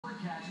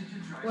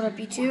What up,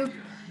 YouTube?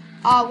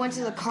 Went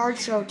to the card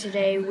show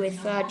today with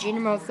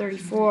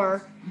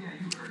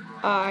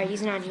webcam30's.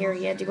 He's not here.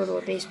 He had to go to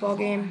a baseball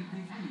game.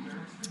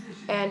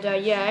 And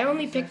yeah, I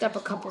only picked up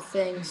a couple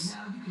things.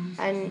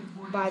 I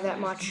didn't buy that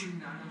much.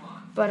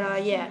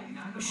 But yeah,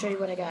 I'll show you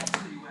what I got.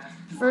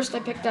 First, I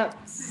picked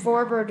up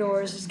 4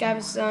 Brodors. This guy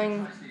was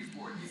selling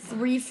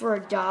 3 for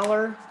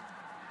 $1.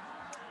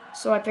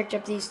 So I picked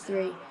up these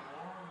 3.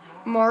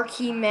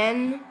 Marquee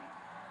Men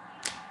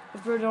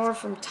Brodor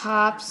from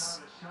Topps.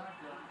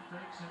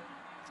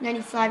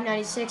 95,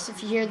 96.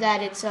 If you hear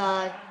that, it's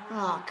oh come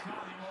on.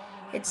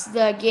 It's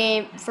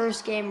the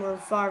first game where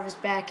Favre was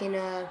back in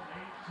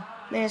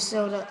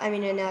Minnesota. I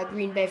mean in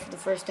Green Bay for the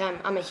first time.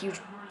 I'm a huge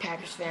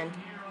Packers fan.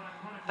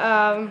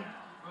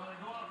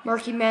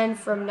 Marquee Men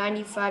from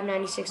 95,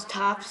 96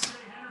 Topps,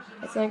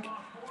 I think.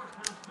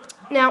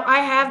 Now I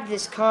have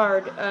this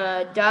card,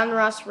 Don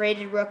Ross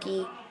rated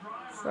rookie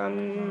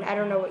from I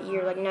don't know what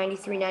year, like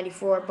 93,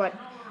 94, but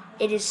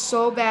it is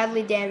so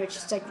badly damaged.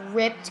 It's like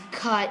ripped,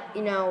 cut,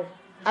 you know.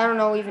 I don't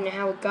know even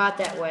how it got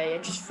that way. I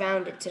just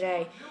found it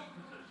today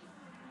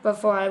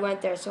before I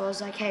went there. So I was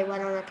like, hey, why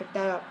don't I pick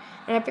that up?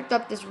 And I picked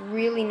up this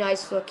really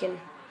nice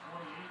looking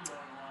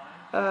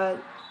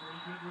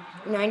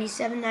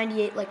 97,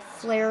 98 like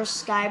Flair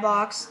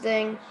skybox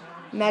thing.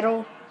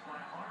 Metal.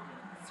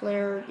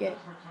 Flair, yeah.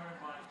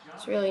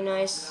 It's really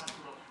nice.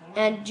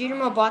 And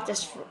Junimo bought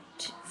this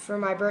for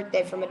my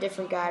birthday from a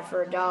different guy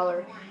for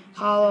 $1.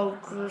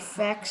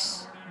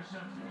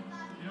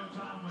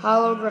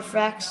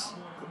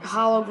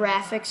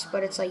 Holographics,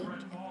 but it's like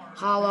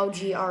Hollow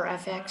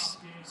GRFX.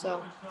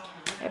 So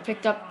I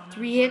picked up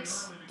 3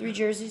 hits, 3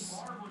 jerseys,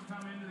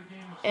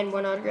 and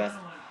 1 autograph.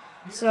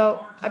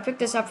 So I picked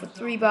this up for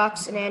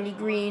 $3, an Andy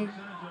Green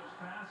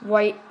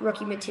white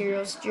rookie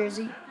materials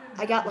jersey.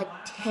 I got like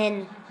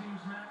 10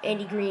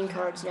 Andy Green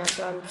cards now,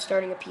 so I'm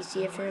starting a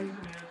PC of him.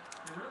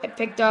 I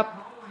picked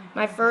up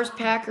my first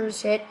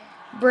Packers hit,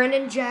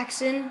 Brendan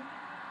Jackson.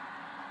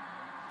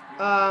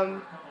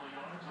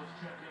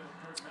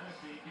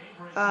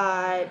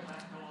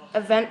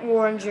 Event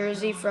worn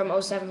jersey from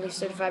 07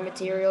 Certified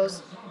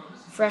Materials,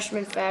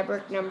 freshman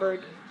fabric,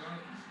 numbered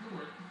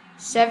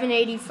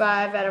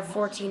 785 out of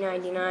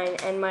 1499,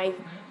 and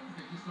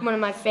one of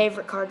my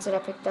favorite cards that I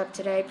picked up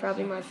today,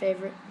 probably my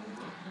favorite.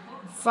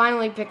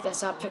 Finally picked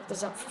this up for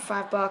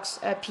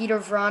 $5. Peter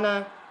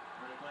Vrana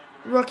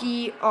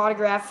rookie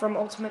autograph from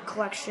Ultimate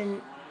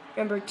Collection,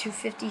 number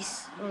 250.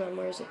 Hold on,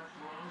 where is it?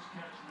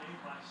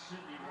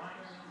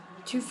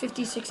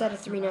 256 out of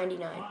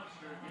 399.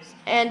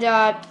 And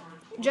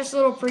just a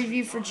little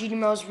preview for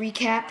GDMO's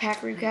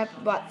pack recap.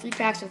 Bought 3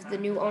 packs of the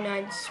new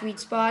 09 Sweet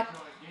Spot.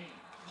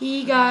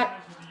 He got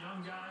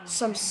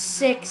some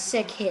sick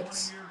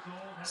hits.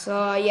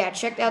 So yeah,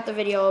 check out the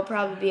video. It'll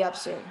probably be up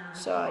soon.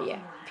 So yeah,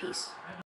 peace.